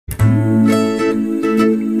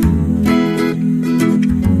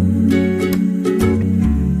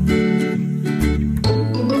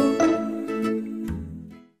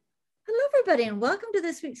welcome to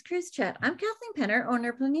this week's Cruise Chat. I'm Kathleen Penner, owner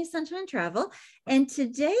of Plenty of Sunshine Travel, and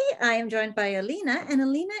today I am joined by Alina, and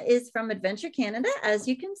Alina is from Adventure Canada, as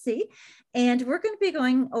you can see, and we're going to be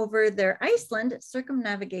going over their Iceland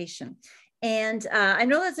circumnavigation. And I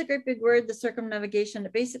know that's a great big word, the circumnavigation.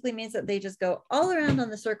 It basically means that they just go all around on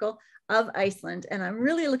the circle of Iceland, and I'm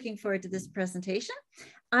really looking forward to this presentation.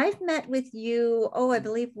 I've met with you, I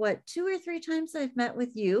believe, 2 or 3 times I've met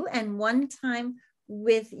with you, and one time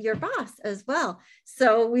with your boss as well.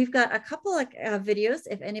 So we've got a couple of videos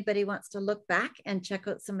if anybody wants to look back and check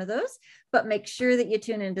out some of those, but make sure that you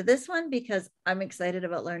tune into this one because I'm excited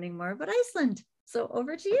about learning more about Iceland. So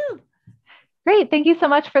over to you. Great. Thank you so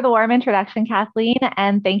much for the warm introduction, Kathleen,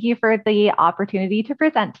 and thank you for the opportunity to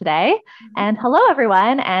present today. And hello,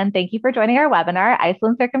 everyone, and thank you for joining our webinar,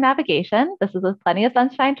 Iceland Circumnavigation. This is with Plenty of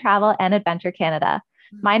Sunshine Travel and Adventure Canada.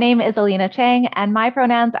 My name is Alina Chang, and my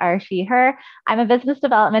pronouns are she, her. I'm a business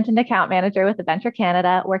development and account manager with Adventure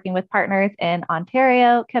Canada, working with partners in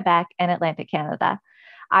Ontario, Quebec, and Atlantic Canada.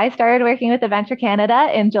 I started working with Adventure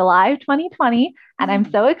Canada in July of 2020, and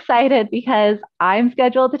I'm so excited because I'm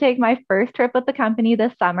scheduled to take my first trip with the company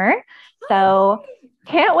this summer. So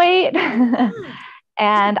can't wait.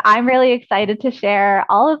 And I'm really excited to share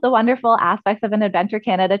all of the wonderful aspects of an Adventure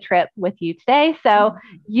Canada trip with you today. So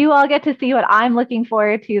you all get to see what I'm looking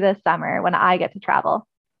forward to this summer when I get to travel.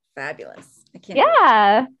 Fabulous. I can't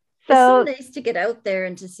wait. So it's so nice to get out there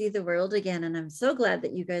and to see the world again. And I'm so glad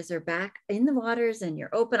that you guys are back in the waters and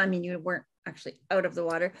you're open. I mean, you weren't actually out of the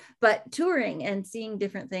water, but touring and seeing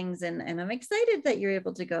different things. And I'm excited that you're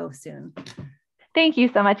able to go soon. Thank you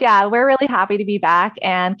so much. Yeah, we're really happy to be back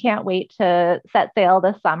and can't wait to set sail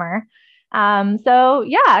this summer. As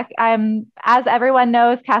everyone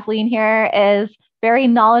knows, Kathleen here is very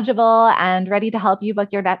knowledgeable and ready to help you book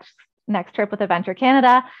your next trip with Adventure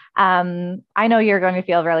Canada. I know you're going to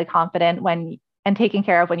feel really confident and taken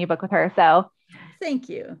care of when you book with her. So thank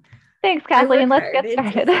you. Thanks, Kathleen. Let's get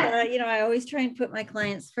started. I always try and put my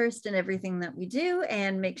clients first in everything that we do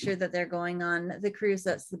and make sure that they're going on the cruise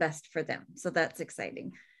that's the best for them. So that's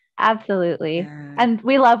exciting. Absolutely. And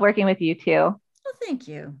we love working with you too. Well, thank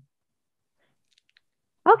you.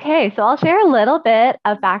 Okay, so I'll share a little bit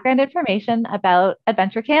of background information about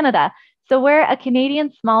Adventure Canada. So we're a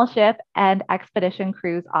Canadian small ship and expedition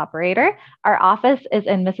cruise operator. Our office is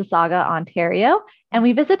in Mississauga, Ontario, and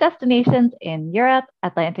we visit destinations in Europe,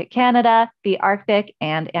 Atlantic Canada, the Arctic,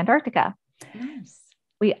 and Antarctica. Nice.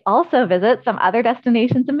 We also visit some other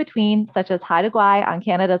destinations in between, such as Haida Gwaii on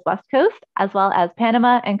Canada's west coast, as well as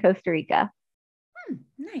Panama and Costa Rica.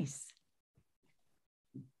 Nice.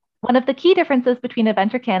 One of the key differences between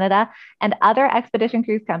Adventure Canada and other expedition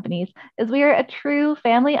cruise companies is we are a true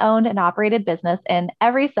family-owned and operated business in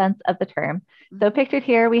every sense of the term. So pictured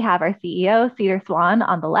here, we have our CEO, Cedar Swan,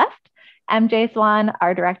 on the left. MJ Swan,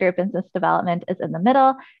 our Director of Business Development, is in the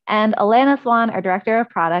middle. And Alina Swan, our Director of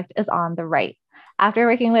Product, is on the right. After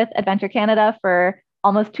working with Adventure Canada for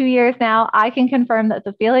almost 2 years now, I can confirm that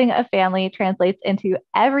the feeling of family translates into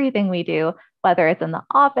everything we do, whether it's in the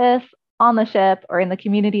office, on the ship, or in the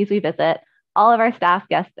communities we visit. All of our staff,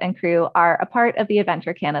 guests, and crew are a part of the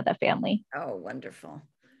Adventure Canada family. Oh, wonderful.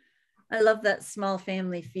 I love that small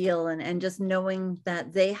family feel and just knowing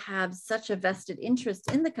that they have such a vested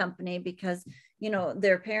interest in the company because,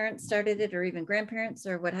 their parents started it or even grandparents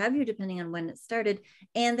or what have you, depending on when it started,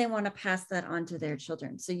 and they want to pass that on to their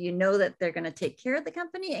children. So that they're going to take care of the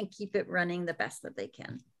company and keep it running the best that they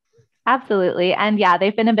can. Absolutely. And yeah,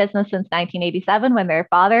 they've been in business since 1987 when their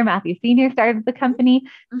father, Matthew Sr., started the company.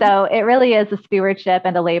 So it really is a stewardship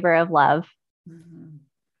and a labor of love.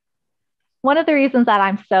 One of the reasons that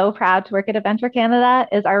I'm so proud to work at Adventure Canada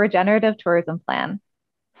is our regenerative tourism plan.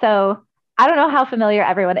 So I don't know how familiar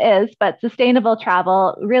everyone is, but sustainable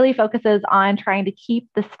travel really focuses on trying to keep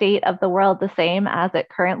the state of the world the same as it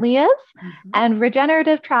currently is. And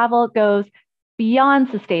regenerative travel goes beyond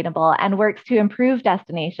sustainable and works to improve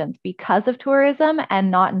destinations because of tourism and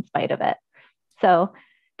not in spite of it. So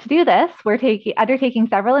to do this, we're undertaking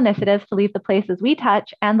several initiatives to leave the places we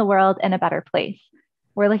touch and the world in a better place.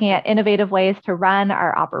 We're looking at innovative ways to run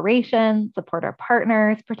our operations, support our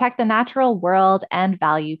partners, protect the natural world, and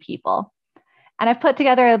value people. And I've put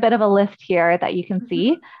together a bit of a list here that you can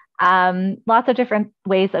see. Lots of different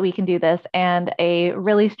ways that we can do this and a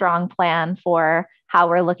really strong plan for how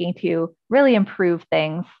we're looking to really improve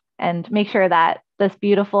things and make sure that this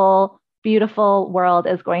beautiful, beautiful world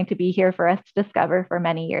is going to be here for us to discover for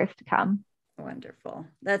many years to come. Wonderful.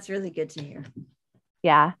 That's really good to hear.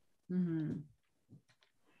 Yeah.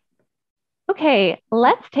 Okay,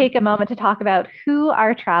 let's take a moment to talk about who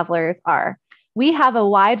our travelers are. We have a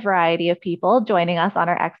wide variety of people joining us on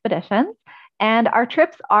our expeditions, And our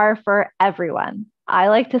trips are for everyone. I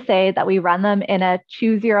like to say that we run them in a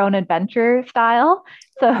choose your own adventure style.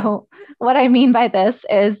 So what I mean by this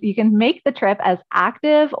is you can make the trip as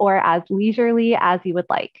active or as leisurely as you would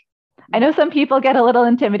like. I know some people get a little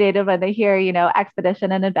intimidated when they hear,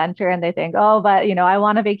 expedition and adventure, and they think, oh, but, I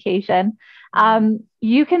want a vacation.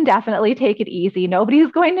 You can definitely take it easy.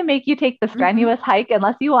 Nobody's going to make you take the strenuous hike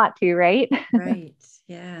unless you want to, right? Right.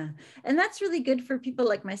 Yeah. And that's really good for people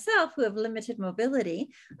like myself who have limited mobility.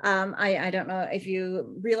 I don't know if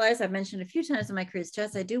you realize, I've mentioned a few times in my cruise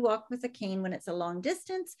chats, I do walk with a cane when it's a long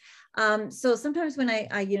distance. So sometimes when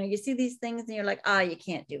I you see these things and you're like, you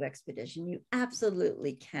can't do expedition. You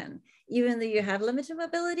absolutely can, even though you have limited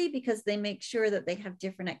mobility, because they make sure that they have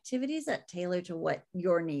different activities that tailor to what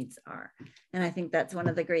your needs are. And I think that's one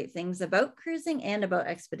of the great things about cruising and about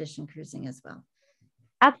expedition cruising as well.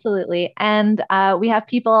 Absolutely. And we have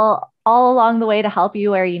people all along the way to help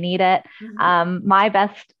you where you need it. My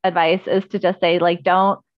best advice is to just say,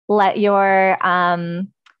 don't let your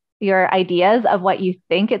ideas of what you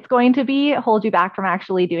think it's going to be hold you back from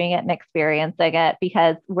actually doing it and experiencing it,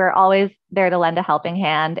 because we're always there to lend a helping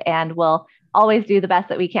hand, and we'll always do the best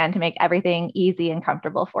that we can to make everything easy and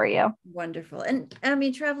comfortable for you. Wonderful. And I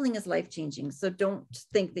mean, traveling is life-changing. So don't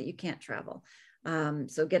think that you can't travel.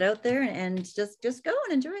 So get out there and just go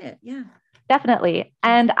and enjoy it. Yeah, definitely.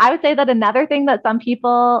 And I would say that another thing that some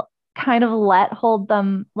people kind of let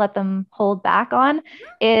them hold back on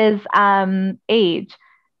is age.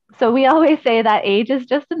 So we always say that age is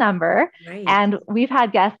just a number, right? And we've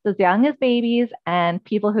had guests as young as babies and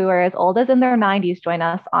people who are as old as in their 90s join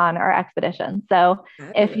us on our expedition. So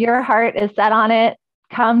if your heart is set on it,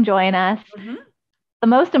 come join us. The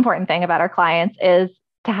most important thing about our clients is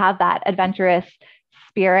to have that adventurous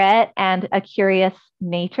spirit and a curious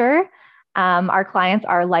nature. Our clients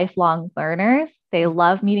are lifelong learners. They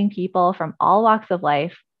love meeting people from all walks of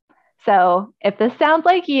life. So if this sounds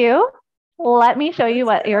like you, let me show you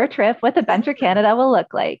what your trip with Adventure Canada will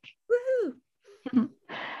look like. Woohoo!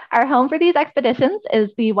 Our home for these expeditions is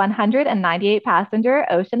the 198 passenger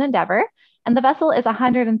Ocean Endeavour, and the vessel is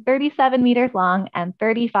 137 meters long and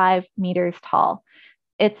 35 meters tall.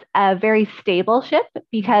 It's a very stable ship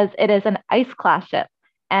because it is an ice class ship.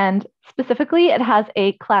 And specifically, it has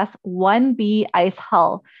a class 1B ice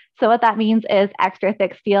hull. So what that means is extra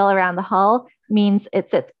thick steel around the hull means it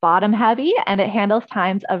sits bottom heavy and it handles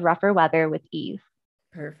times of rougher weather with ease.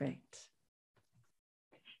 Perfect.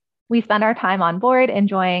 We spend our time on board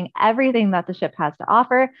enjoying everything that the ship has to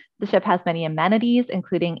offer. The ship has many amenities,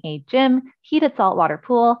 including a gym, heated saltwater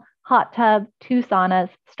pool, hot tub, 2 saunas,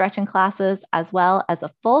 stretching classes, as well as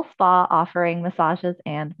a full spa offering massages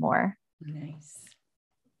and more. Nice.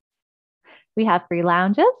 We have 3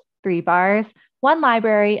 lounges, 3 bars, 1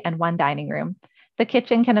 library, and 1 dining room. The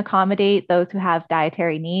kitchen can accommodate those who have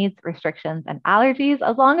dietary needs, restrictions, and allergies,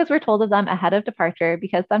 as long as we're told of them ahead of departure,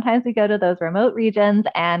 because sometimes we go to those remote regions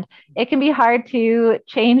and it can be hard to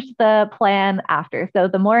change the plan after. So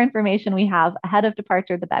the more information we have ahead of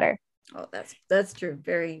departure, the better. Oh, that's true.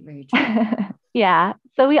 Very, very true. Yeah.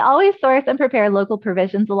 So we always source and prepare local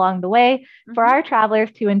provisions along the way for our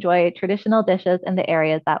travelers to enjoy traditional dishes in the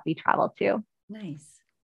areas that we travel to. Nice.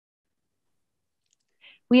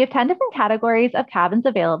 We have 10 different categories of cabins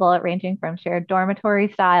available, ranging from shared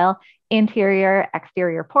dormitory style, interior,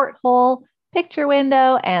 exterior porthole, picture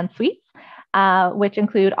window, and suites, which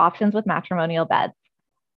include options with matrimonial beds.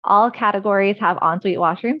 All categories have ensuite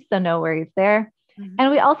washrooms, so no worries there.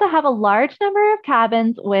 And we also have a large number of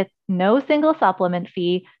cabins with no single supplement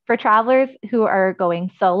fee for travelers who are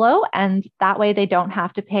going solo, and that way they don't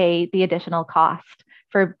have to pay the additional cost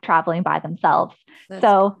for traveling by themselves.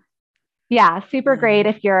 Yeah, super great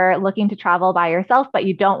if you're looking to travel by yourself, but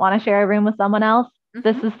you don't want to share a room with someone else.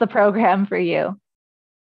 This is the program for you.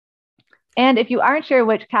 And if you aren't sure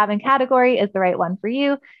which cabin category is the right one for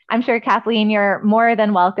you, I'm sure, Kathleen, you're more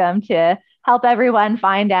than welcome to help everyone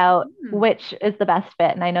find out which is the best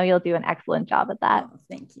fit. And I know you'll do an excellent job at that. Oh,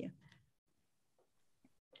 thank you.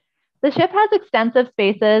 The ship has extensive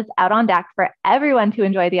spaces out on deck for everyone to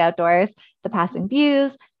enjoy the outdoors, the passing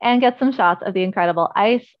views, and get some shots of the incredible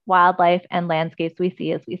ice, wildlife, and landscapes we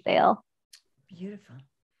see as we sail. Beautiful.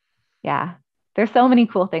 Yeah, there's so many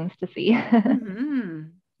cool things to see.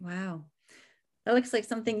 Wow. That looks like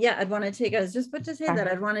something, I'd want to take, I was just about to say that,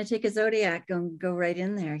 I'd want to take a Zodiac and go right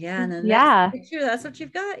in there. Yeah, and then next picture, that's what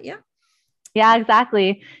you've got, Yeah,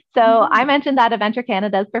 exactly. So I mentioned that Adventure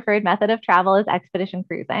Canada's preferred method of travel is expedition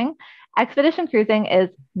cruising. Expedition cruising is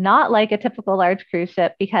not like a typical large cruise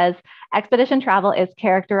ship because expedition travel is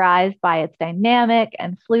characterized by its dynamic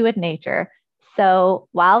and fluid nature. So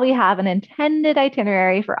while we have an intended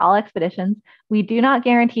itinerary for all expeditions, we do not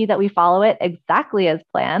guarantee that we follow it exactly as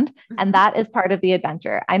planned. And that is part of the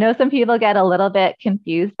adventure. I know some people get a little bit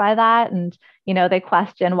confused by that and, they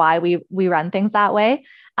question why we run things that way.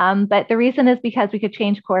 But the reason is because we could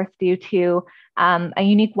change course due to a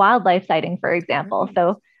unique wildlife sighting, for example.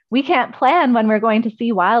 So we can't plan when we're going to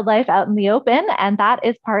see wildlife out in the open. And that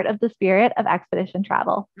is part of the spirit of expedition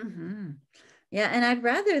travel. Yeah, and I'd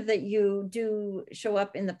rather that you do show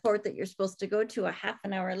up in the port that you're supposed to go to a half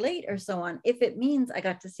an hour late or so on, if it means I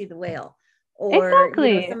got to see the whale or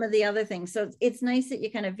some of the other things. So it's nice that you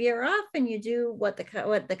kind of veer off and you do what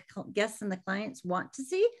the guests and the clients want to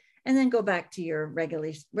see, and then go back to your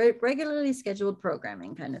regularly scheduled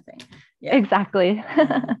programming kind of thing. Yeah. Exactly.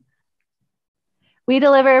 We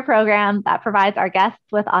deliver a program that provides our guests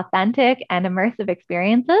with authentic and immersive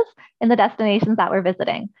experiences in the destinations that we're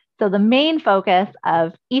visiting. So the main focus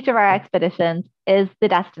of each of our expeditions is the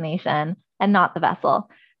destination and not the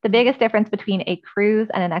vessel. The biggest difference between a cruise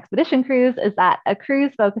and an expedition cruise is that a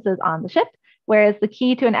cruise focuses on the ship, whereas the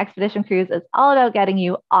key to an expedition cruise is all about getting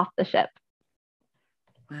you off the ship.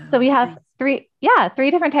 Wow, so we have three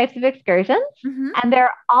different types of excursions, and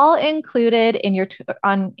they're all included in your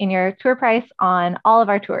tour price on all of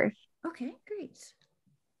our tours. Okay, great.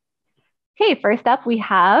 Okay, first up, we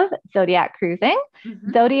have Zodiac cruising.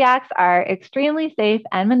 Zodiacs are extremely safe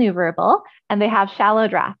and maneuverable, and they have shallow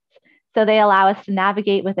drafts. So they allow us to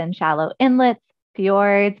navigate within shallow inlets,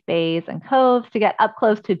 fjords, bays, and coves to get up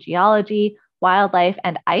close to geology, wildlife,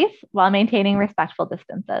 and ice while maintaining respectful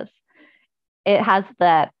distances. It has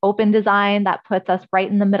that open design that puts us right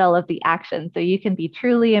in the middle of the action, so you can be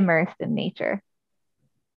truly immersed in nature.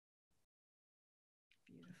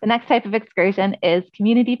 The next type of excursion is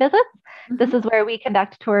community visits. This is where we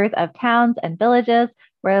conduct tours of towns and villages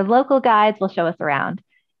where local guides will show us around.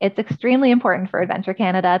 It's extremely important for Adventure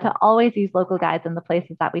Canada to always use local guides in the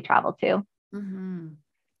places that we travel to.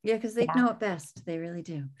 Yeah, because they know it best. They really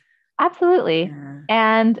do. Absolutely. Yeah.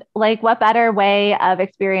 And what better way of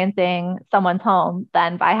experiencing someone's home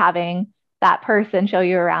than by having that person show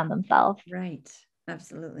you around themselves? Right.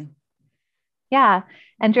 Absolutely. Yeah.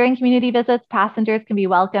 And during community visits, passengers can be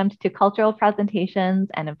welcomed to cultural presentations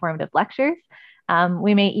and informative lectures.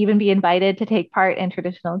 We may even be invited to take part in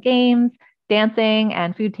traditional games, dancing,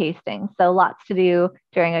 and food tasting. So lots to do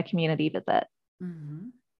during a community visit.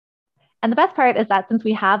 And the best part is that since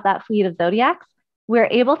we have that fleet of Zodiacs, we're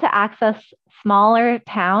able to access smaller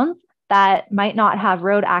towns that might not have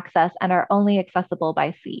road access and are only accessible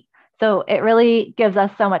by sea. So it really gives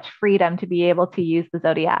us so much freedom to be able to use the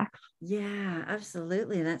Zodiacs. Yeah,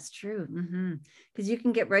 absolutely. That's true. Because you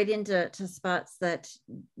can get right into spots that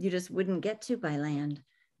you just wouldn't get to by land,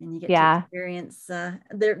 and you get to experience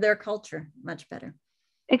their culture much better.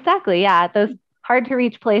 Exactly. Yeah. Those hard to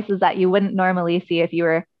reach places that you wouldn't normally see if you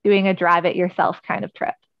were doing a drive it yourself kind of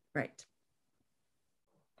trip. Right.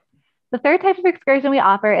 The third type of excursion we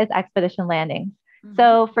offer is expedition landings.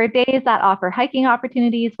 So for days that offer hiking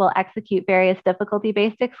opportunities, we'll execute various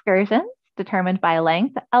difficulty-based excursions determined by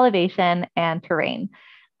length, elevation, and terrain.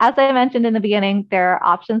 As I mentioned in the beginning, there are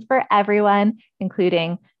options for everyone,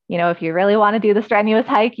 including, if you really want to do the strenuous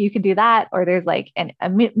hike, you can do that. Or there's a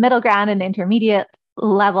middle ground and intermediate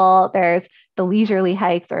level. There's the leisurely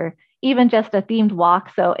hikes or even just a themed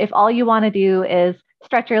walk. So if all you want to do is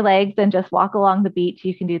stretch your legs and just walk along the beach,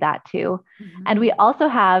 you can do that too. And we also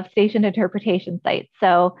have stationed interpretation sites.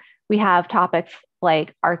 So we have topics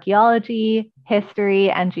like archaeology, history,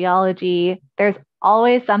 and geology. There's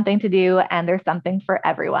always something to do, and there's something for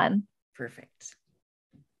everyone. Perfect.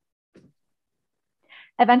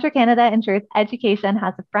 Adventure Canada ensures education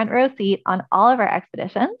has a front row seat on all of our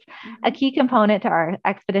expeditions. A key component to our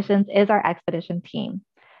expeditions is our expedition team.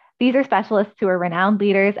 These are specialists who are renowned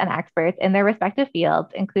leaders and experts in their respective fields,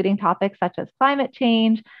 including topics such as climate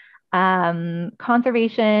change,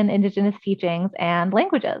 conservation, Indigenous teachings, and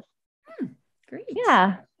languages. Great.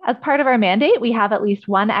 Yeah. As part of our mandate, we have at least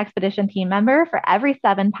one expedition team member for every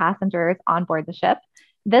 7 passengers on board the ship.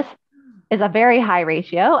 This is a very high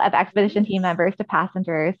ratio of expedition team members to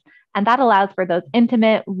passengers, and that allows for those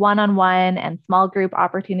intimate one-on-one and small group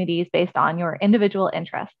opportunities based on your individual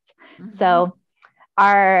interests. So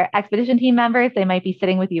our expedition team members, they might be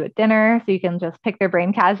sitting with you at dinner, so you can just pick their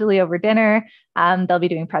brain casually over dinner. They'll be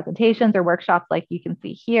doing presentations or workshops like you can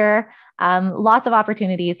see here. Lots of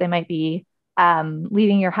opportunities. They might be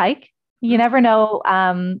leading your hike. You never know.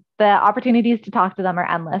 The opportunities to talk to them are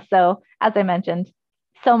endless. So as I mentioned,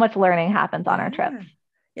 so much learning happens on our trips.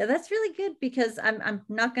 Yeah, that's really good because I'm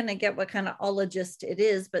not going to get what kind of ologist it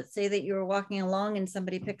is, but say that you were walking along and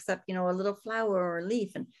somebody picks up, a little flower or a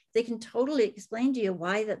leaf, and they can totally explain to you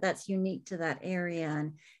why that's unique to that area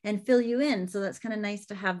and fill you in. So that's kind of nice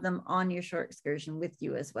to have them on your short excursion with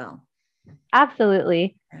you as well.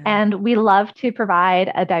 Absolutely. And we love to provide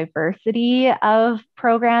a diversity of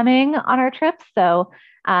programming on our trips. So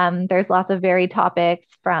there's lots of varied topics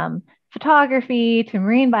from photography to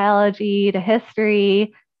marine biology to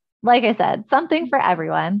history. Like I said, something for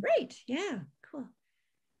everyone. Great. Yeah. Cool.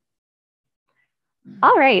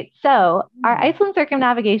 All right. So our Iceland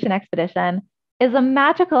circumnavigation expedition is a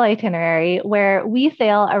magical itinerary where we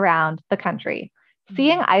sail around the country.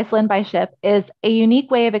 Seeing Iceland by ship is a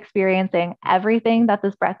unique way of experiencing everything that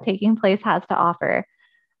this breathtaking place has to offer.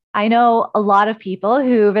 I know a lot of people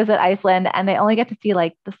who visit Iceland and they only get to see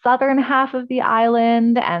like the southern half of the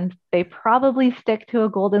island, and they probably stick to a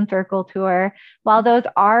Golden Circle tour. While those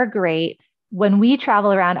are great, when we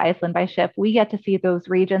travel around Iceland by ship, we get to see those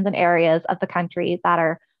regions and areas of the country that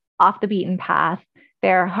are off the beaten path.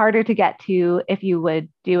 They're harder to get to if you would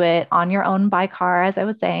do it on your own by car, as I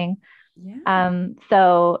was saying. Yeah.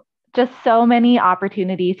 So just so many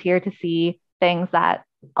opportunities here to see things that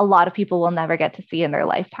a lot of people will never get to see in their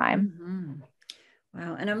lifetime.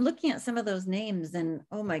 Wow. And I'm looking at some of those names and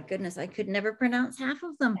oh my goodness, I could never pronounce half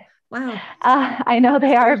of them. Wow. I know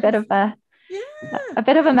they are a bit of a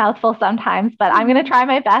mouthful sometimes, but I'm going to try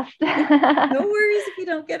my best. No worries if you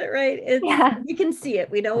don't get it right. You can see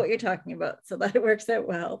it. We know what you're talking about. So that works out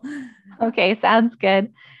well. Okay. Sounds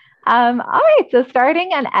good. All right. So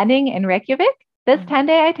starting and ending in Reykjavík, this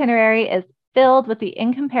 10-day itinerary is filled with the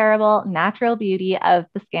incomparable natural beauty of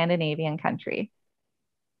the Scandinavian country.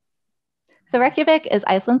 So Reykjavík is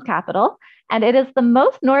Iceland's capital, and it is the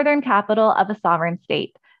most northern capital of a sovereign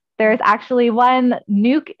state. There's actually one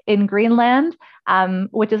Nuuk in Greenland,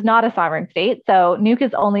 which is not a sovereign state. So Nuuk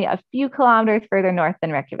is only a few kilometers further north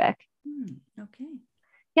than Reykjavík. Okay.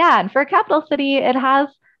 Yeah, and for a capital city, it has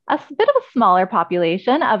a bit of a smaller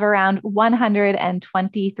population of around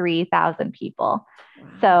 123,000 people. Wow.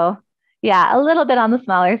 So yeah, a little bit on the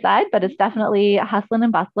smaller side, but it's definitely hustling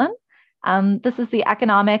and bustling. This is the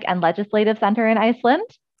economic and legislative center in Iceland.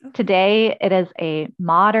 Okay. Today, it is a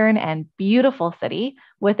modern and beautiful city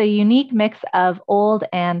with a unique mix of old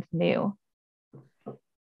and new.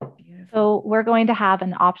 Beautiful. So we're going to have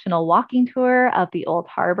an optional walking tour of the old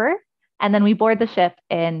harbor, and then we board the ship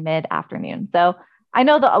in mid-afternoon. So I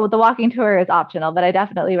know the walking tour is optional, but I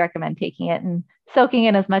definitely recommend taking it and soaking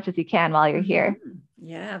in as much as you can while you're here.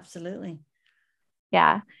 Yeah, absolutely.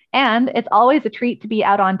 Yeah. And it's always a treat to be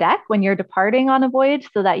out on deck when you're departing on a voyage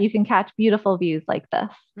so that you can catch beautiful views like this.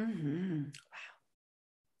 Wow.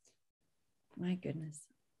 My goodness.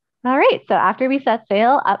 All right. So after we set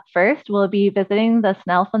sail, up first, we'll be visiting the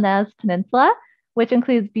Snæfellsnes Peninsula, which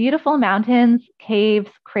includes beautiful mountains, caves,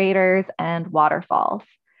 craters, and waterfalls.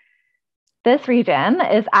 This region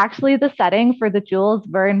is actually the setting for the Jules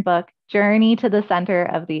Verne book, Journey to the Center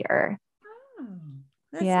of the Earth. Oh,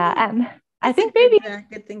 that's neat. And I think maybe a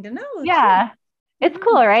good thing to know. Yeah, it's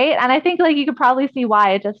cool, right? And I think like you could probably see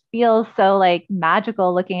why it just feels so like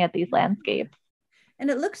magical looking at these landscapes. And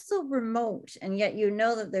it looks so remote, and yet you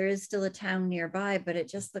know that there is still a town nearby, but it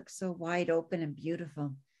just looks so wide open and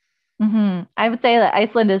beautiful. I would say that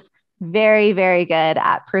Iceland is very, very good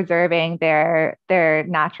at preserving their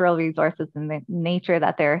natural resources and the nature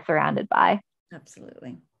that they're surrounded by.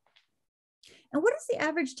 Absolutely. And what is the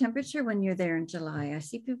average temperature when you're there in July? I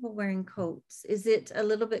see people wearing coats. Is it a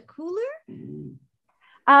little bit cooler?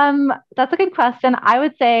 That's a good question. I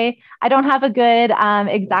would say I don't have a good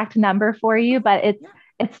exact number for you, but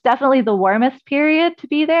it's definitely the warmest period to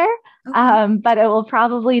be there. Okay. But it will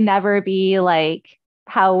probably never be like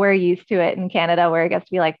how we're used to it in Canada, where it gets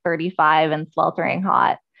to be like 35 and sweltering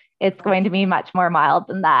hot. It's going to be much more mild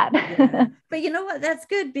than that. Yeah. But you know what? That's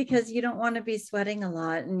good because you don't want to be sweating a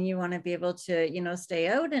lot and you want to be able to, stay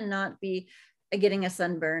out and not be getting a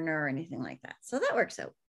sunburn or anything like that. So that works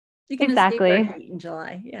out. You can escape heat in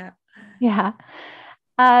July. Yeah. Yeah.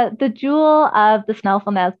 The jewel of the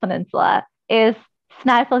Snæfellsnes Peninsula is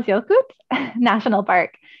Snæfellsjökull National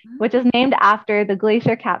Park, which is named after the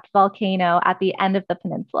glacier-capped volcano at the end of the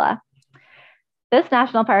peninsula. This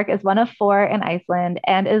national park is one of 4 in Iceland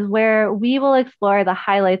and is where we will explore the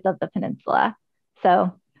highlights of the peninsula.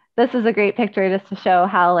 So this is a great picture just to show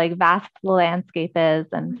how like vast the landscape is.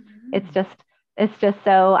 And it's just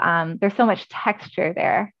so, there's so much texture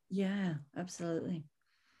there. Yeah, absolutely.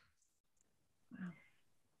 Wow.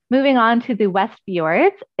 Moving on to the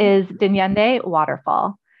Westfiords is Dynjandey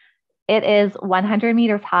Waterfall. It is 100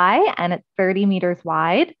 meters high and it's 30 meters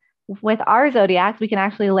wide, with our zodiacs, we can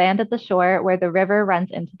actually land at the shore where the river runs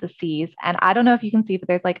into the seas. And I don't know if you can see, but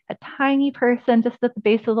there's like a tiny person just at the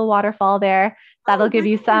base of the waterfall there. That'll give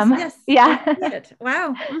you some, yes, yeah,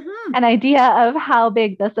 wow, an idea of how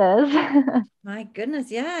big this is. My goodness,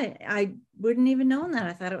 yeah, I wouldn't even known that.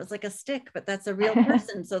 I thought it was like a stick, but that's a real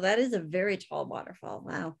person. So that is a very tall waterfall.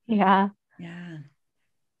 Wow. Yeah. Yeah.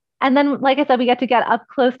 And then, like I said, we get to get up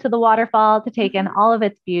close to the waterfall to take in all of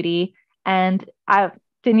its beauty. And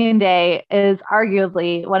Dynjandey Day is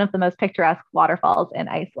arguably one of the most picturesque waterfalls in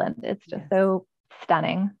Iceland. It's just so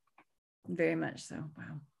stunning. Very much so.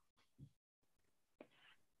 Wow.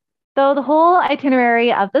 So the whole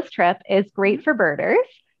itinerary of this trip is great for birders.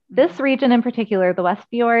 This region in particular, the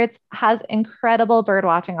Westfiords, has incredible bird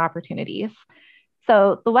watching opportunities.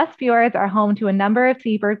 So the Westfiords are home to a number of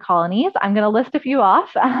seabird colonies. I'm going to list a few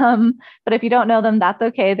off, but if you don't know them, that's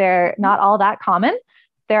okay. They're not all that common.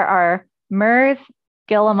 There are murres,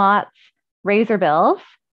 guillemots, razorbills,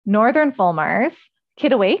 northern fulmars,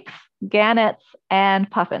 kittiwakes, gannets, and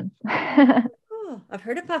puffins. Oh, I've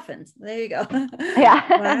heard of puffins. There you go.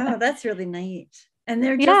 Yeah. Wow, that's really neat. And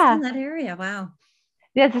they're just in that area. Wow.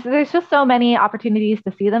 Yes, there's just so many opportunities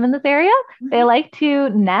to see them in this area. They like to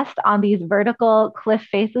nest on these vertical cliff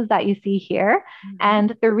faces that you see here.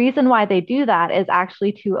 And the reason why they do that is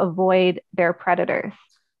actually to avoid their predators.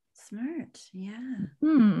 Smart. Yeah.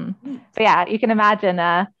 But yeah, you can imagine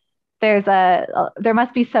there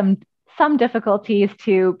must be some difficulties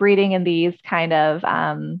to breeding in these kind of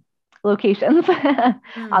locations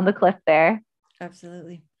on the cliff there.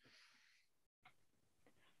 Absolutely.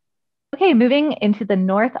 Okay, moving into the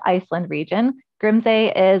North Iceland region,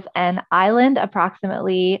 Grímsey is an island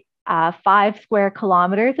approximately 5 square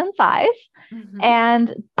kilometers in size.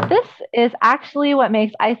 And this is actually what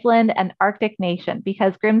makes Iceland an Arctic nation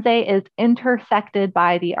because Grímsey is intersected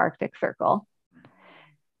by the Arctic Circle.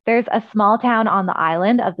 There's a small town on the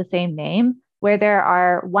island of the same name where there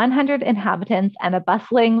are 100 inhabitants and a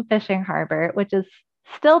bustling fishing harbor, which is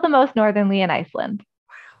still the most northerly in Iceland.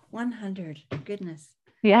 Wow, 100. Goodness.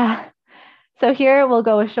 Yeah. So here we'll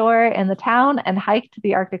go ashore in the town and hike to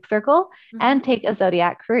the Arctic Circle and take a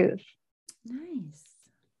zodiac cruise. Nice.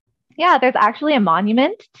 Yeah, there's actually a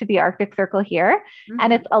monument to the Arctic Circle here,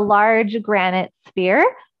 and it's a large granite sphere,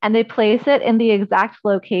 and they place it in the exact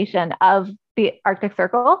location of the Arctic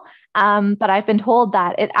Circle. But I've been told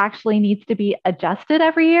that it actually needs to be adjusted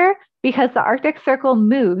every year because the Arctic Circle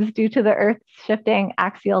moves due to the Earth's shifting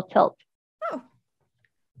axial tilt.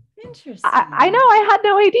 Interesting. I know, I had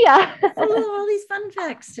no idea. All these fun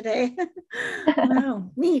facts today.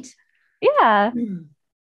 Wow, neat. Yeah.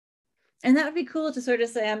 And that would be cool to sort of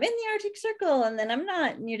say, I'm in the Arctic Circle and then I'm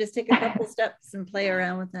not. And you just take a couple steps and play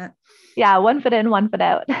around with that. Yeah, 1 foot in, 1 foot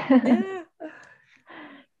out. Yeah.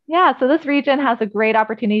 Yeah, so this region has a great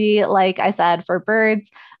opportunity, like I said, for birds.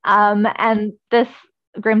 And this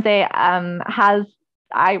Grímsey has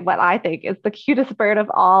what I think is the cutest bird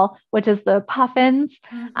of all, which is the puffins.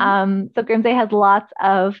 So Grímsey has lots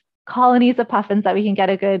of colonies of puffins that we can get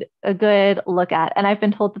a good look at. And I've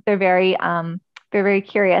been told that they're very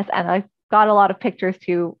curious. And I've got a lot of pictures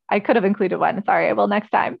too. I could have included one. Sorry, I will next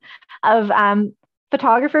time. Of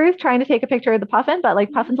photographers trying to take a picture of the puffin, but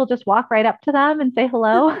like puffins will just walk right up to them and say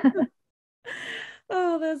hello.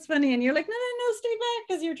 Oh, that's funny. And you're like, no, stay back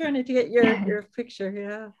because you're trying to get your picture.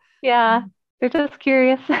 Yeah. Yeah. They're just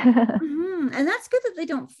curious. And that's good that they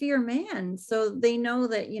don't fear man. So they know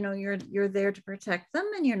that, you're there to protect them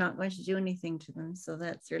and you're not going to do anything to them. So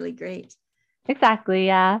that's really great. Exactly.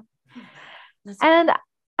 Yeah. And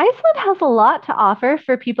Iceland has a lot to offer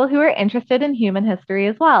for people who are interested in human history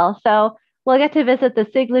as well. So we'll get to visit the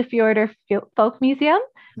Seyðisfjörður Folk Museum,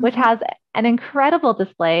 which has an incredible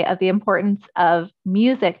display of the importance of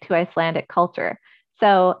music to Icelandic culture.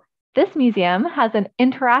 So this museum has an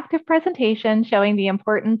interactive presentation showing the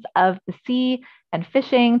importance of the sea and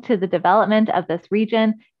fishing to the development of this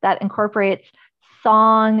region that incorporates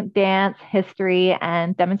song, dance, history,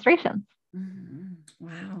 and demonstrations.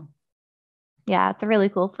 Wow. Yeah, it's a really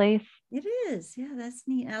cool place. It is. Yeah, that's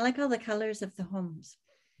neat. I like all the colors of the homes.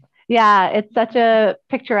 Yeah, it's such a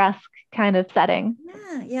picturesque kind of setting.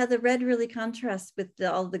 Yeah, the red really contrasts with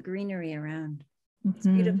all the greenery around. It's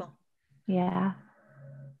beautiful. Yeah.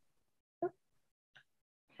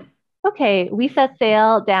 Okay, we set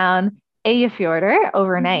sail down Eyjafjörður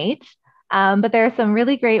overnight, but there are some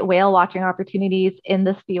really great whale watching opportunities in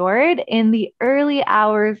this fjord in the early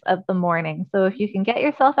hours of the morning. So if you can get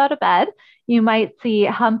yourself out of bed, you might see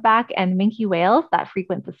humpback and minke whales that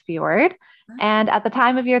frequent this fjord. And at the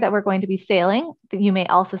time of year that we're going to be sailing, you may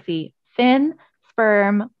also see fin,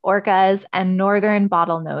 sperm, orcas, and northern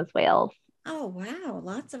bottlenose whales. Oh, wow.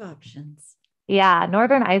 Lots of options. Yeah,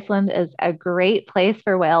 Northern Iceland is a great place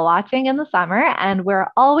for whale watching in the summer, and we're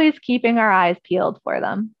always keeping our eyes peeled for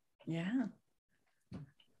them. Yeah.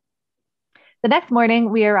 The next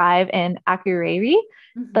morning, we arrive in Akureyri,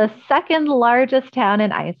 the second largest town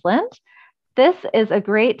in Iceland. This is a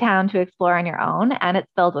great town to explore on your own, and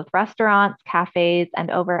it's filled with restaurants, cafes,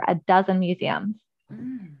 and over a dozen museums.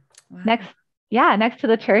 Wow. Next to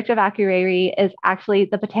the Church of Akureyri is actually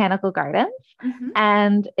the Botanical Gardens,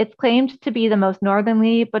 and it's claimed to be the most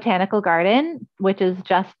northerly botanical garden, which is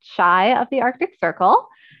just shy of the Arctic Circle.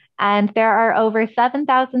 And there are over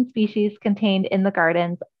 7,000 species contained in the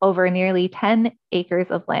gardens over nearly 10 acres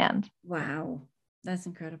of land. Wow, that's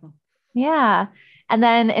incredible. Yeah. And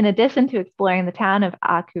then in addition to exploring the town of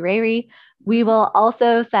Akureyri, we will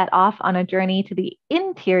also set off on a journey to the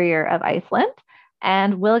interior of Iceland,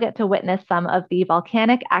 and we'll get to witness some of the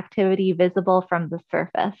volcanic activity visible from the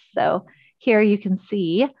surface. So here you can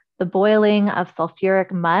see the boiling of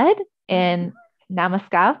sulfuric mud in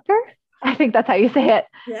Namaskar. I think that's how you say it.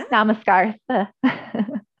 Yeah. Namaskar.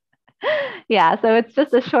 Yeah, so it's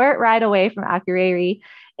just a short ride away from Akureyri.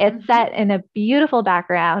 It's set in a beautiful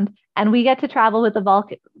background, and we get to travel with a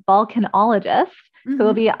volcanologist who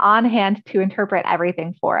will be on hand to interpret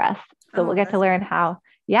everything for us. So we'll get to learn how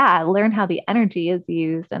the energy is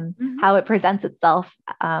used and how it presents itself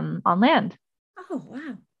on land. Oh,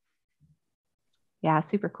 wow. Yeah,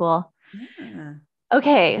 super cool. Yeah.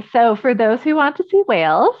 Okay, so for those who want to see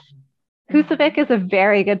whales, Húsavík is a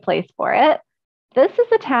very good place for it. This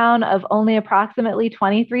is a town of only approximately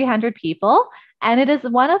 2,300 people, and it is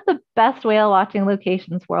one of the best whale watching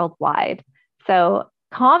locations worldwide. So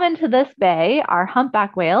common to this bay are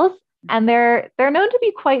humpback whales, and they're known to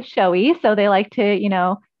be quite showy, so they like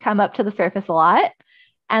to, come up to the surface a lot.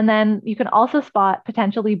 And then you can also spot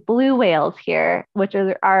potentially blue whales here, which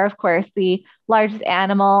are of course, the largest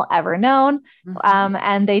animal ever known,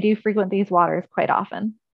 and they do frequent these waters quite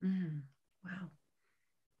often. Wow.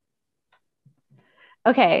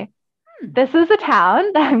 Okay, this is a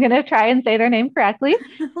town that I'm going to try and say their name correctly.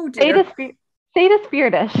 Oh, dear.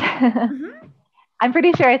 Seyðisfjörður. I'm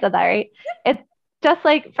pretty sure I said that right. It's just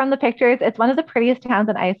like from the pictures, it's one of the prettiest towns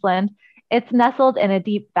in Iceland. It's nestled in a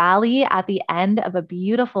deep valley at the end of a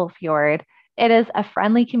beautiful fjord. It is a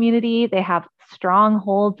friendly community. They have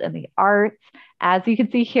strongholds in the arts. As you can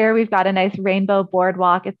see here, we've got a nice rainbow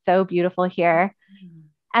boardwalk. It's so beautiful here.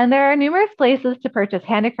 And there are numerous places to purchase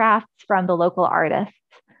handicrafts from the local artists.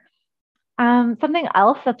 Something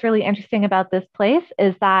else that's really interesting about this place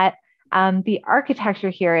is that the architecture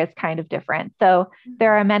here is kind of different. So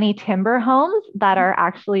there are many timber homes that are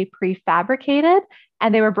actually prefabricated,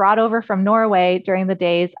 and they were brought over from Norway during the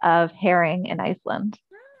days of herring in Iceland.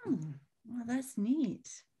 Oh, well, that's neat.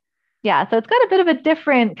 Yeah, so it's got a bit of a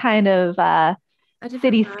different kind of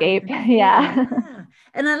cityscape. Yeah.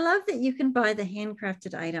 And I love that you can buy the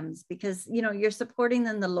handcrafted items because, you're supporting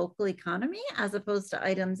then the local economy as opposed to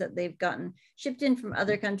items that they've gotten shipped in from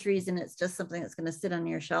other countries. And it's just something that's going to sit on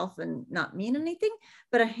your shelf and not mean anything.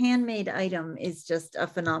 But a handmade item is just a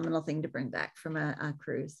phenomenal thing to bring back from a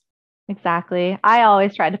cruise. Exactly. I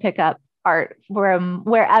always try to pick up art from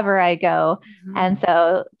wherever I go. And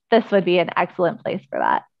so this would be an excellent place for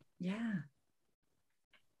that. Yeah.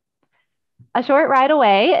 A short ride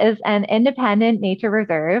away is an independent nature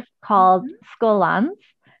reserve called Skjálfandi.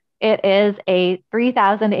 It is a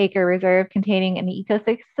 3,000 acre reserve containing an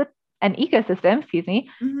ecosystem, and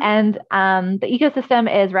the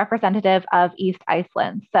ecosystem is representative of East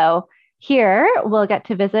Iceland. So here we'll get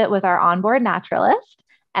to visit with our onboard naturalist,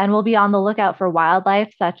 and we'll be on the lookout for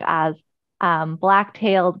wildlife such as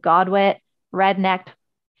black-tailed godwit, red-necked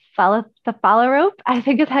phalarope, I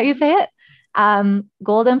think is how you say it,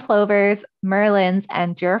 golden plovers, merlins,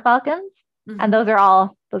 and gyrfalcons. And those are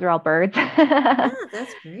all birds. Yeah,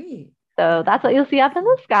 that's great. So that's what you'll see up in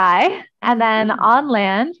the sky. And then on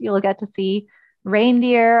land, you'll get to see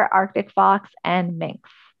reindeer, Arctic fox, and minks.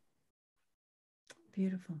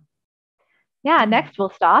 Beautiful. Yeah, next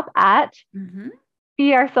we'll stop at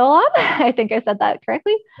Fjarðarsolon. I think I said that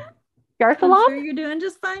correctly. Fjarðarsolon? I'm sure you're doing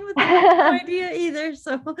just fine with that. No idea either.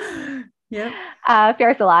 So, yeah.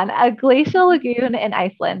 Fjarðarsolon, a glacial lagoon in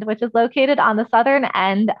Iceland, which is located on the southern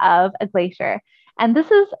end of a glacier. And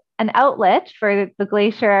this is an outlet for the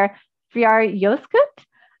glacier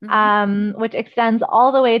Fjarðarjökull, which extends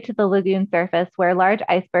all the way to the lagoon surface, where large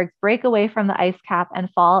icebergs break away from the ice cap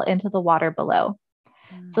and fall into the water below.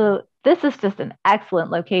 So this is just an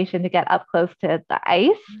excellent location to get up close to the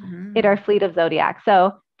ice in our fleet of Zodiac.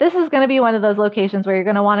 So this is going to be one of those locations where you're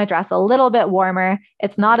going to want to dress a little bit warmer.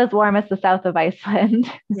 It's not as warm as the south of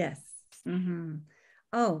Iceland. Yes.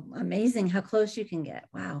 Oh, amazing how close you can get.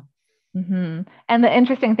 Wow. Mm-hmm. And the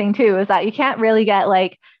interesting thing too is that you can't really get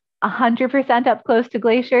like 100% up close to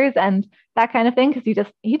glaciers and that kind of thing because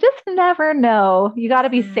you just never know. You got to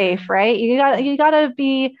be safe, right? You got to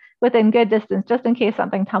be within good distance just in case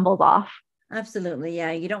something tumbles off. Absolutely.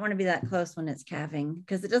 Yeah. You don't want to be that close when it's calving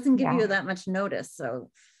because it doesn't give you that much notice. So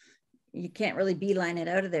you can't really beeline it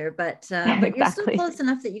out of there, but Exactly. You're still close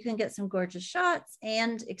enough that you can get some gorgeous shots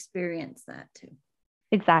and experience that too.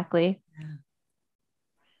 Exactly. Yeah.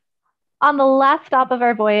 On the last stop of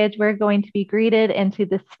our voyage, we're going to be greeted into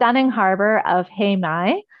the stunning harbor of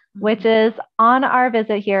Heimaey, which is on our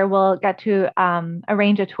visit here. We'll get to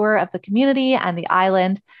arrange a tour of the community and the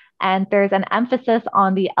island. And there's an emphasis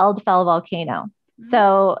on the Eldfell volcano.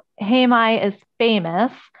 So Heimaey is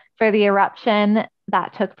famous for the eruption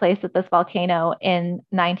that took place at this volcano in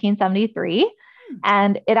 1973.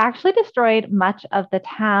 And it actually destroyed much of the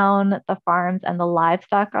town, the farms, and the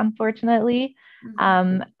livestock, unfortunately.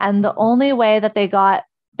 And the only way that they got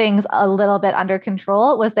things a little bit under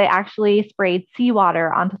control was they actually sprayed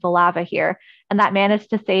seawater onto the lava here. And that managed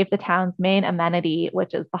to save the town's main amenity,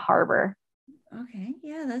 which is the harbor. Okay.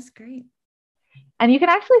 Yeah, that's great. And you can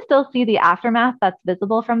actually still see the aftermath that's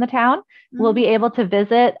visible from the town. We'll be able to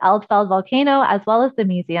visit Eldfell volcano as well as the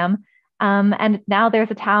museum. And now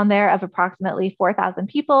there's a town there of approximately 4,000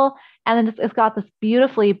 people. And it's got this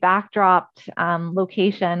beautifully backdropped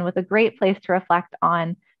location with a great place to reflect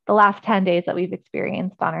on the last 10 days that we've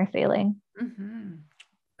experienced on our sailing.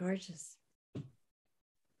 Gorgeous.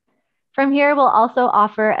 From here, we'll also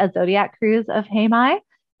offer a zodiac cruise of Heimaey.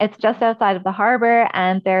 It's just outside of the harbor,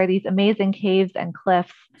 and there are these amazing caves and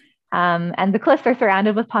cliffs. And the cliffs are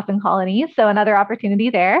surrounded with puffin colonies, so another opportunity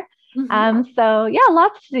there. So yeah,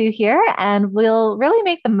 lots to do here, and we'll really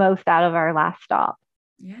make the most out of our last stop.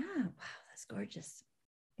 Yeah, wow, that's gorgeous.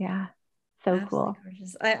 Yeah, so absolutely cool.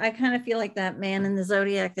 Gorgeous. I kind of feel like that man in the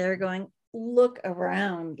zodiac there going, look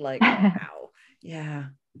around, like, wow. Yeah,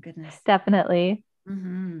 goodness. Definitely.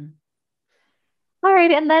 All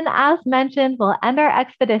right, and then as mentioned, we'll end our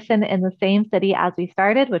expedition in the same city as we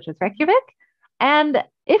started, which was Reykjavík. And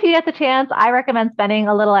if you get the chance, I recommend spending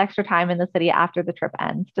a little extra time in the city after the trip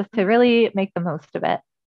ends, just to really make the most of it.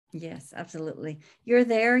 Yes, absolutely. You're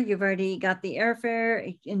there, you've already got the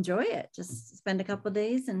airfare, enjoy it. Just spend a couple of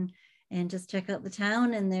days and just check out the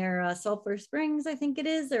town and their sulfur springs, I think it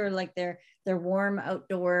is, or like their warm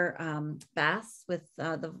outdoor baths with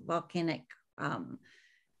the volcanic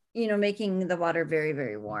making the water very,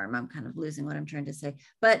 very warm. I'm kind of losing what I'm trying to say,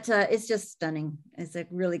 but it's just stunning. It's a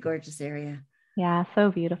really gorgeous area. Yeah,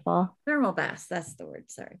 so beautiful. Thermal baths, that's the word.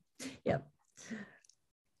 Sorry. Yep.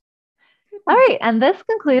 All right, and this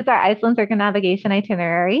concludes our Iceland circumnavigation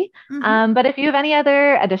itinerary. But if you have any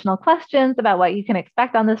other additional questions about what you can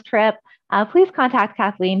expect on this trip, please contact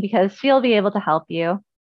Kathleen because she'll be able to help you.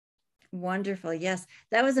 Wonderful. Yes,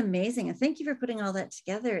 that was amazing. And thank you for putting all that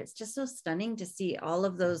together. It's just so stunning to see all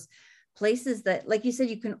of those places that, like you said,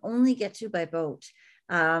 you can only get to by boat.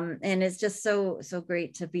 And it's just so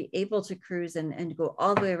great to be able to cruise and go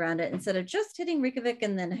all the way around it instead of just hitting Reykjavík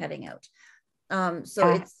and then heading out.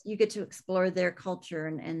 You get to explore their culture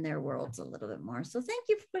and their worlds a little bit more. So thank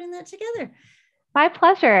you for putting that together. My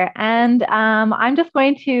pleasure. And I'm just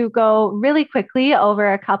going to go really quickly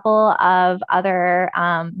over a couple of other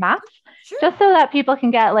maps, just so that people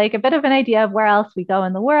can get like a bit of an idea of where else we go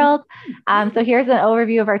in the world. So here's an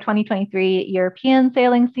overview of our 2023 European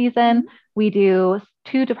sailing season. We do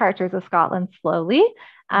 2 departures of Scotland slowly.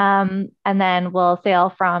 And then we'll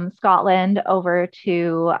sail from Scotland over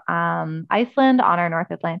to Iceland on our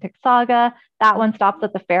North Atlantic saga. That one stops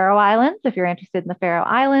at the Faroe Islands, if you're interested in the Faroe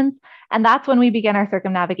Islands. And that's when we begin our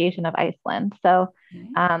circumnavigation of Iceland. So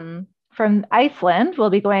from Iceland, we'll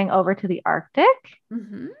be going over to the Arctic.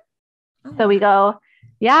 So we go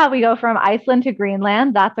from Iceland to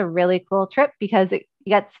Greenland. That's a really cool trip because you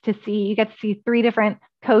get to see 3 different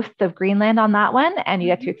coasts of Greenland on that one, and you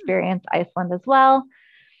get to experience Iceland as well.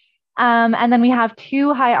 And then we have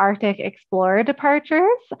 2 high Arctic Explorer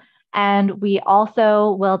departures. And we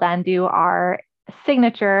also will then do our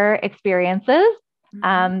signature experiences,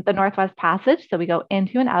 the Northwest Passage. So we go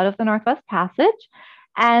into and out of the Northwest Passage,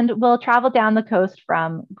 and we'll travel down the coast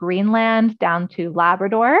from Greenland down to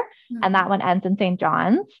Labrador. And that one ends in St.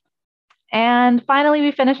 John's. And finally,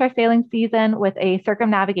 we finish our sailing season with a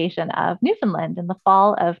circumnavigation of Newfoundland in the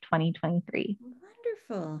fall of 2023.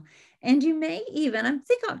 Wonderful. And you may even, I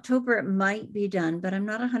think October it might be done, but I'm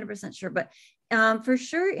not 100% sure. But for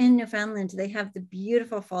sure in Newfoundland, they have the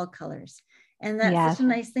beautiful fall colors. And that's such a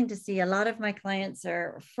nice thing to see. A lot of my clients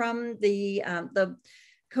are from the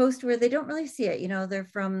coast where they don't really see it. You know, they're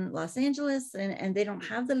from Los Angeles and they don't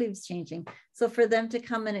have the leaves changing. So for them to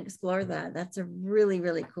come and explore that, that's a really,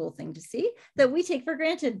 really cool thing to see that we take for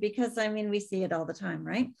granted because, I mean, we see it all the time,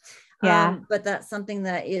 right? Yeah. But that's something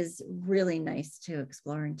that is really nice to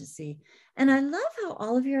explore and to see. And I love how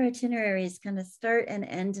all of your itineraries kind of start and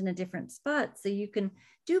end in a different spot. So you can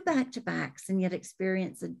do back-to-backs and yet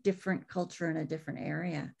experience a different culture in a different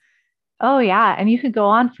area. Oh yeah, and you could go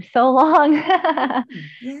on for so long. Yeah.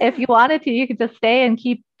 If you wanted to, you could just stay and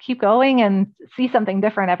keep going and see something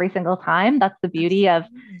different every single time. That's the beauty of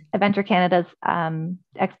Adventure Canada's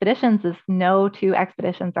expeditions is no two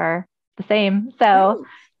expeditions are the same. So,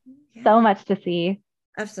 so much to see.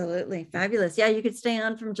 Absolutely. Fabulous. Yeah, you could stay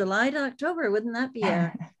on from July to October. Wouldn't that be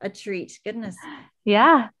a treat? Goodness.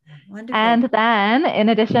 Yeah. Wonderful. And then in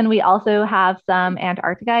addition, we also have some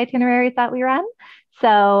Antarctica itineraries that we run.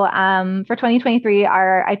 So for 2023,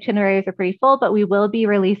 our itineraries are pretty full, but we will be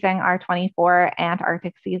releasing our 24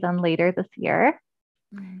 Antarctic season later this year.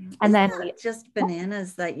 And then just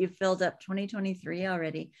bananas that you filled up 2023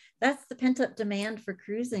 already. That's the pent up demand for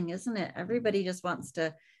cruising, isn't it? Everybody just wants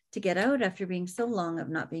to get out after being so long of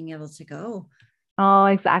not being able to go. Oh,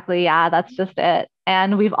 exactly. Yeah, that's just it.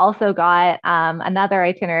 And we've also got another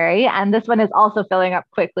itinerary, and this one is also filling up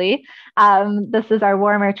quickly. This is our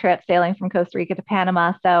warmer trip sailing from Costa Rica to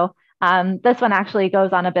Panama. So this one actually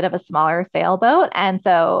goes on a bit of a smaller sailboat. And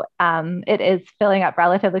so it is filling up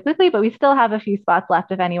relatively quickly, but we still have a few spots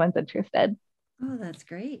left if anyone's interested. Oh, that's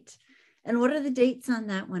great. And what are the dates on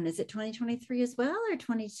that one? Is it 2023 as well or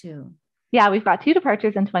 22? Yeah, we've got 2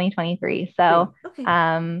 departures in 2023. So okay.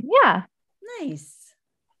 Yeah. Nice.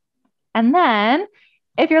 And then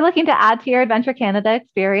if you're looking to add to your Adventure Canada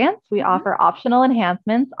experience, we offer optional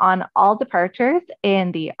enhancements on all departures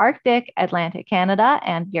in the Arctic, Atlantic Canada,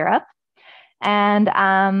 and Europe. And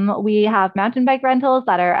we have mountain bike rentals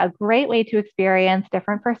that are a great way to experience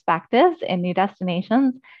different perspectives in new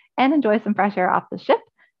destinations and enjoy some fresh air off the ship.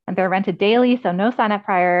 And they're rented daily, so no sign up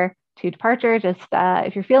prior to departure. Just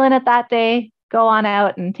if you're feeling it that day, go on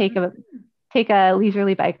out and take a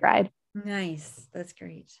leisurely bike ride. Nice. That's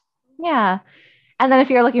great. Yeah. And then if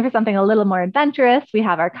you're looking for something a little more adventurous, we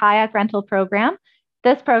have our kayak rental program.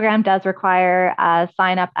 This program does require a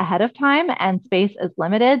sign up ahead of time and space is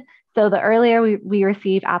limited. So the earlier we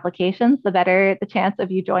receive applications, the better the chance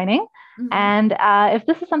of you joining. And if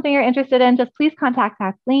this is something you're interested in, just please contact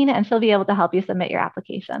Kathleen and she'll be able to help you submit your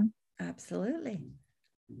application. Absolutely.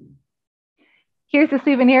 Here's a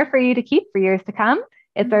souvenir for you to keep for years to come.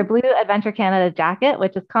 It's our blue Adventure Canada jacket,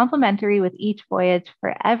 which is complimentary with each voyage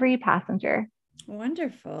for every passenger.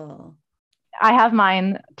 Wonderful. I have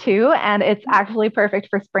mine too, and it's actually perfect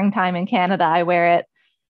for springtime in Canada. I wear it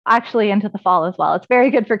actually into the fall as well. It's very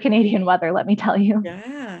good for Canadian weather, let me tell you.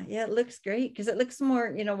 Yeah, it looks great because it looks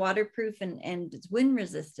more, waterproof and it's wind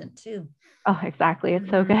resistant too. Oh, exactly. It's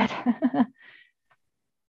so good.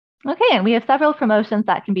 Okay, and we have several promotions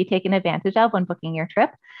that can be taken advantage of when booking your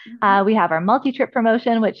trip. We have our multi-trip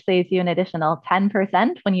promotion, which saves you an additional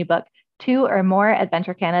 10% when you book 2 or more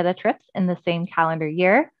Adventure Canada trips in the same calendar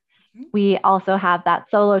year. We also have that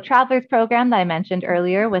solo travelers program that I mentioned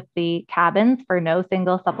earlier with the cabins for no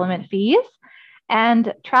single supplement fees.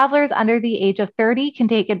 And travelers under the age of 30 can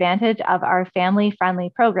take advantage of our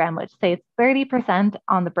family-friendly program, which saves 30%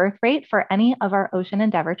 on the birth rate for any of our Ocean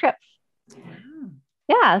Endeavor trips.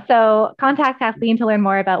 Yeah, so contact Kathleen to learn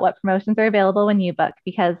more about what promotions are available when you book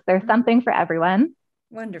because there's something for everyone.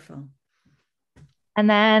 Wonderful. And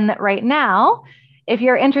then right now, if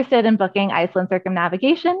you're interested in booking Iceland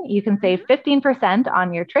circumnavigation, you can save 15%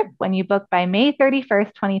 on your trip when you book by May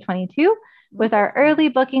 31st, 2022 with our early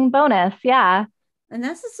booking bonus. Yeah. And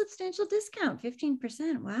that's a substantial discount,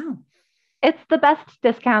 15%. Wow. It's the best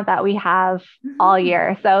discount that we have all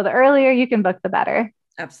year. So the earlier you can book, the better.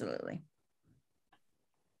 Absolutely.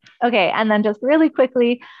 Okay, and then just really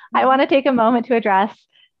quickly, I want to take a moment to address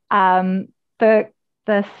the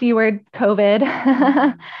C word, COVID.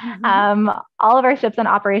 All of our ships and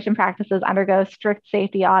operation practices undergo strict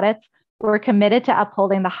safety audits. We're committed to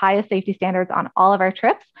upholding the highest safety standards on all of our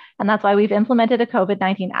trips, and that's why we've implemented a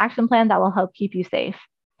COVID-19 action plan that will help keep you safe.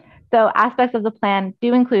 So aspects of the plan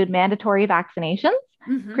do include mandatory vaccinations,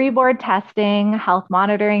 pre-board testing, health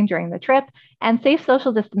monitoring during the trip, and safe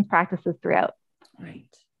social distance practices throughout. Right.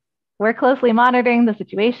 We're closely monitoring the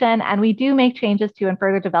situation, and we do make changes to and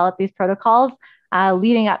further develop these protocols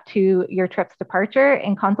leading up to your trip's departure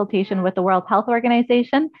in consultation with the World Health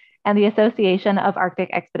Organization and the Association of Arctic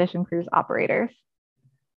Expedition Cruise Operators.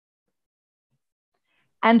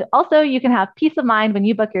 And also, you can have peace of mind when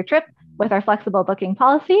you book your trip with our flexible booking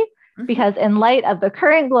policy. because in light of the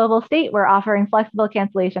current global state, we're offering flexible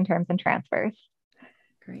cancellation terms and transfers.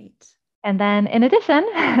 Great. And then in addition,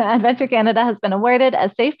 Adventure Canada has been awarded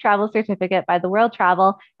a Safe Travel Certificate by the World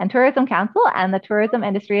Travel and Tourism Council and the Tourism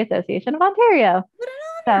Industry Association of Ontario. What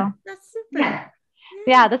an honor. So, that's super.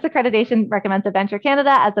 Yeah, this accreditation recommends Adventure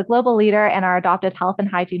Canada as a global leader in our adopted health and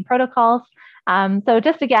hygiene protocols. So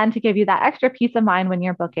just again, to give you that extra peace of mind when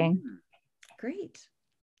you're booking. Great.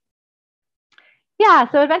 Yeah,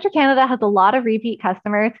 so Adventure Canada has a lot of repeat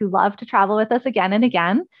customers who love to travel with us again and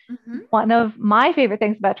again. One of my favorite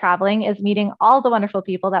things about traveling is meeting all the wonderful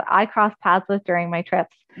people that I cross paths with during my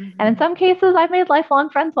trips. And in some cases, I've made lifelong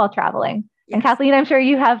friends while traveling. Yes. And Kathleen, I'm sure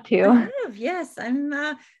you have too. I have, yes.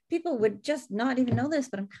 People would just not even know this,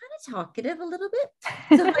 but I'm kind of talkative a little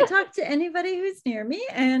bit. So I talk to anybody who's near me,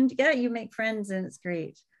 and yeah, you make friends and it's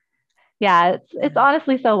great. Yeah, it's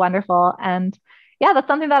honestly so wonderful. And yeah, that's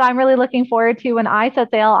something that I'm really looking forward to when I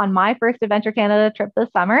set sail on my first Adventure Canada trip this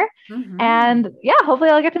summer. And yeah, hopefully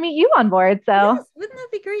I'll get to meet you on board. So yes, wouldn't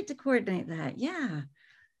that be great to coordinate that? Yeah.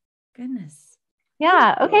 Goodness.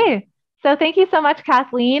 Yeah. Okay. So thank you so much,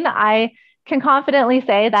 Kathleen. I can confidently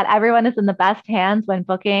say that everyone is in the best hands when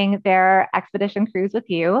booking their expedition cruise with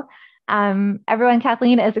you. Everyone,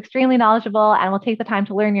 Kathleen is extremely knowledgeable and will take the time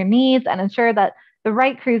to learn your needs and ensure that the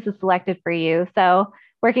right cruise is selected for you. So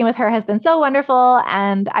working with her has been so wonderful,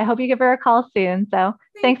 and I hope you give her a call soon. So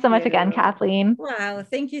thanks so much again, Kathleen. Wow.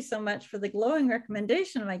 Thank you so much for the glowing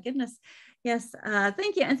recommendation. My goodness. Yes.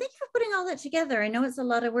 Thank you. And thank you for putting all that together. I know it's a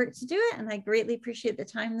lot of work to do it, and I greatly appreciate the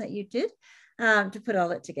time that you did to put all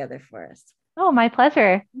that together for us. Oh, my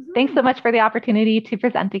pleasure. Thanks so much for the opportunity to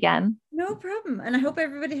present again. No problem. And I hope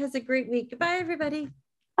everybody has a great week. Goodbye, everybody.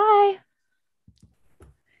 Bye.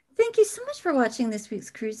 Thank you so much for watching this week's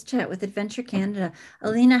Cruise Chat with Adventure Canada.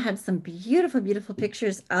 Alina had some beautiful, beautiful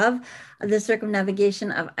pictures of the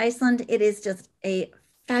circumnavigation of Iceland. It is just a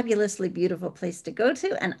fabulously beautiful place to go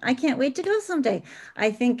to, and I can't wait to go someday.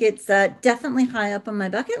 I think it's definitely high up on my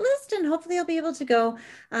bucket list, and hopefully I'll be able to go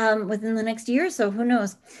within the next year or so. Who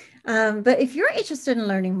knows? But if you're interested in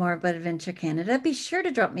learning more about Adventure Canada, be sure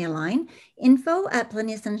to drop me a line,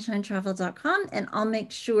 info@plentyofsunshinetravel.com, and I'll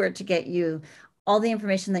make sure to get you all the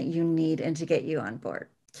information that you need and to get you on board.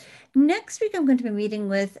 Next week, I'm going to be meeting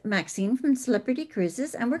with Maxine from Celebrity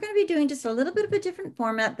Cruises, and we're going to be doing just a little bit of a different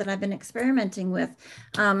format that I've been experimenting with.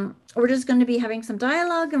 We're just going to be having some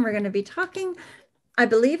dialogue, and we're going to be talking. I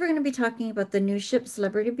believe we're going to be talking about the new ship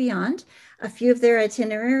Celebrity Beyond, a few of their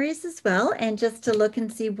itineraries as well, and just to look and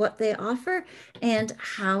see what they offer and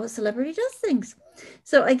how Celebrity does things.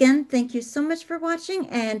 So again, thank you so much for watching,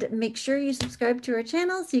 and make sure you subscribe to our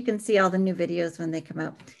channel so you can see all the new videos when they come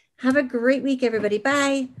out. Have a great week, everybody.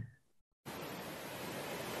 Bye.